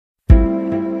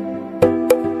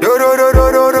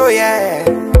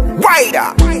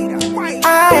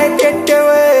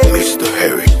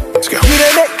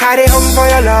for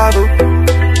your love, oh.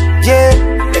 Yeah,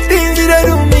 the things you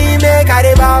do me make I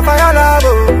dey bow for your love,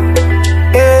 oh.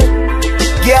 Yeah,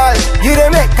 girl, you dey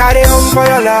make I dey home for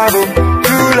your love, oh.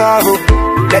 True love, oh.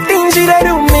 The things you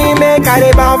do me make I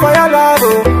dey bow for your love,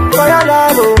 oh. For your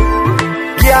love, oh.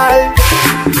 Girl,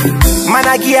 man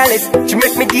I careless, she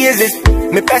make me dizzy.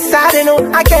 Me best I know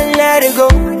I can't let it go.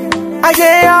 I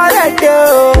say all that do.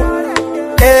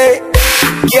 Hey,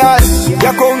 girl,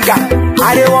 your conga,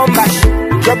 I don't want bash.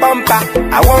 Your bumper,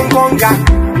 I want conga.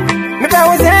 Me I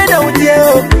was in out you.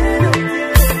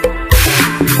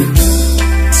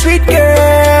 Sweet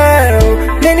girl,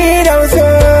 me need also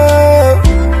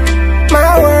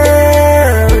my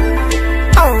world.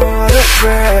 Oh, look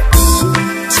right.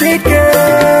 Sweet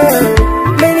girl,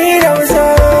 me need also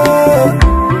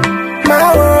my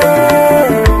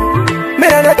world. Me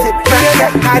not tip,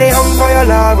 I dey hung for your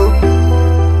love, oh.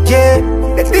 Yeah,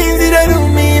 the things you do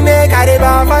me make I dey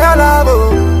bow for your love, oh.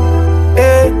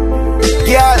 Yeah,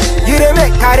 girl, you dey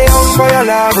make I dey hung for your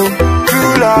love, oh.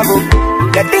 True love, oh.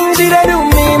 The things you do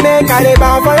me make I dey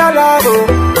bow for your love, oh.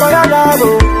 For your love,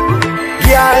 oh.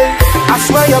 Girl, I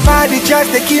swear your body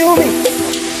just to kill me.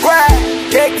 Well,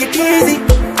 take it easy.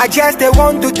 I just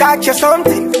want to touch you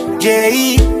something.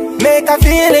 J.E. make her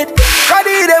feel it.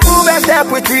 Body they move a step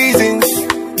with reasons.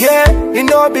 Yeah, you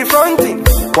know be fronting.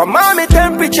 But mommy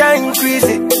temperature increase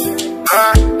it.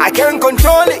 I can't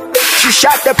control it. She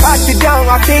shot the party down.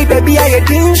 I say baby I a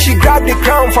thing. She grabbed the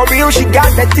crown for real. She got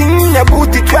the thing. The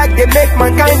booty track they make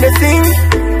mankind the sing.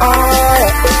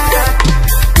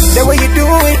 The way you do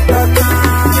it,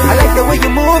 I like the way you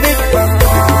move it.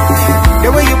 The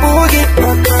way you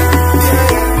boogie.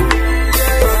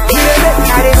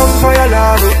 I dey home for your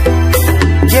love, oh.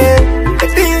 Yeah, the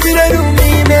things you do me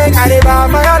make I dey bow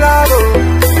for your love, oh.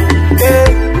 Yeah,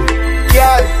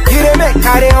 girl, you dey make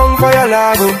I dey home for your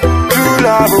love, oh. True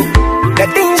love, oh. The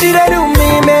things you do me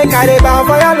make I dey bow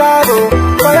for your love, oh.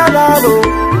 For your love, oh.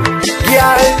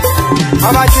 Girl,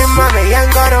 I'm a dream, I'm a young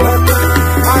girl, oh.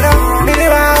 I don't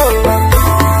believe oh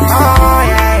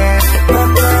yeah.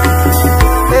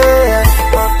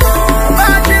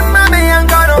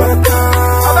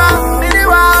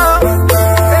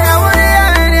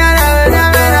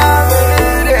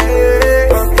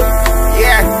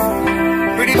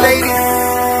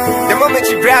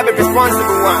 Grab a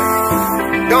responsible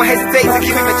one. Don't hesitate to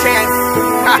give him a chance.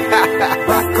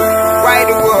 Right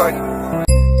the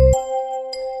word.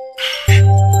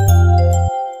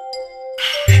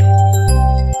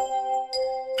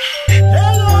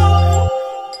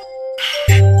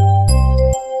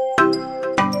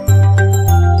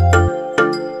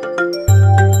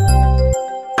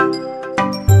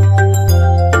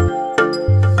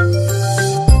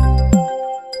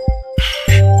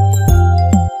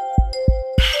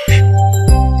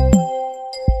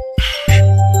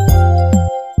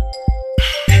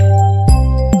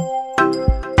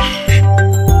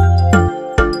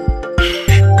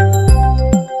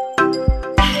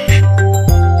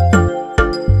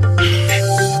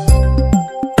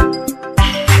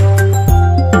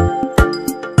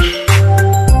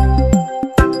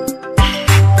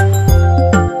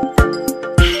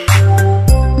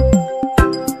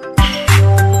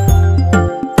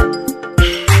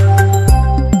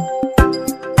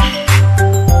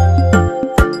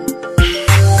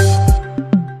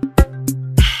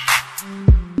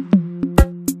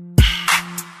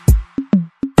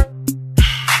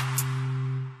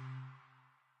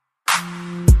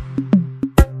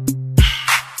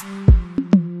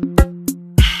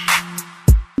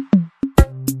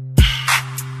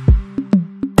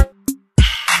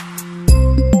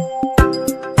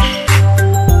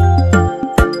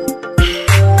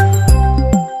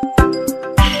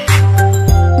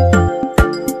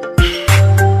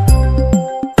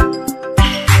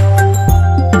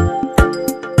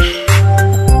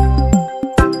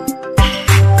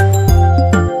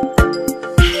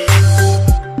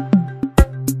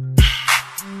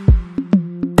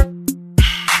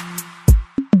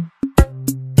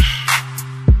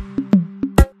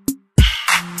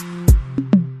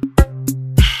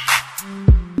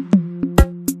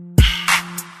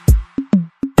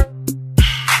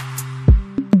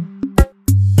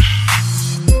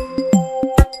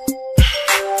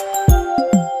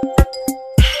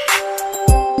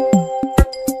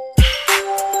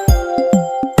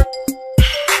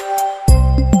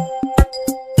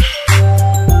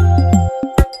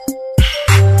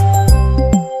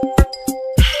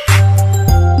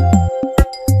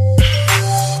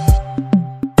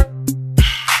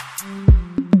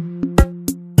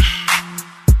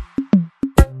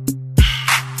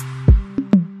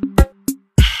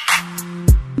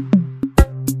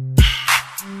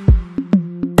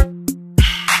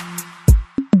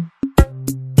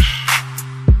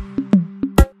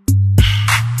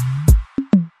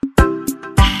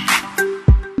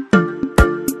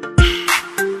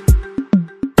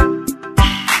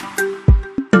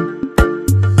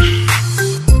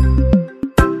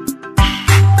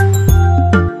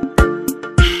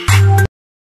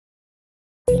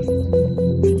 it.